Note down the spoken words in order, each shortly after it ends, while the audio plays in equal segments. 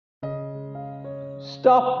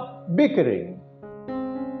Stop bickering.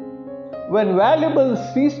 When valuables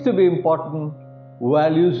cease to be important,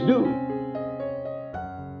 values do.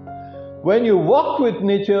 When you walk with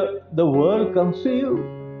nature, the world comes to you.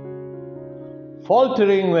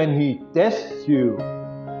 Faltering when he tests you,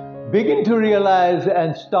 begin to realize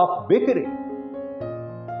and stop bickering.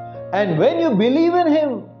 And when you believe in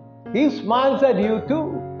him, he smiles at you too.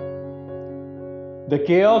 The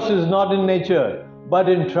chaos is not in nature, but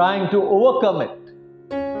in trying to overcome it.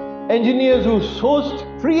 Engineers who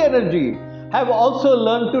sourced free energy have also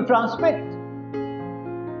learned to transmit.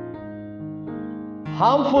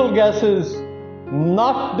 Harmful gases,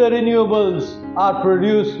 not the renewables, are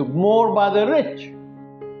produced more by the rich.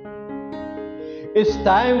 It's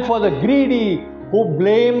time for the greedy who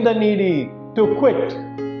blame the needy to quit.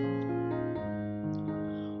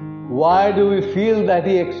 Why do we feel that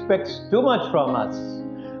he expects too much from us?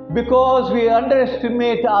 Because we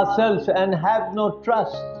underestimate ourselves and have no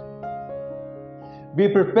trust. Be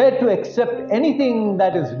prepared to accept anything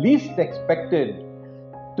that is least expected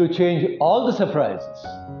to change all the surprises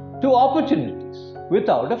to opportunities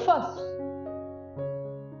without a fuss.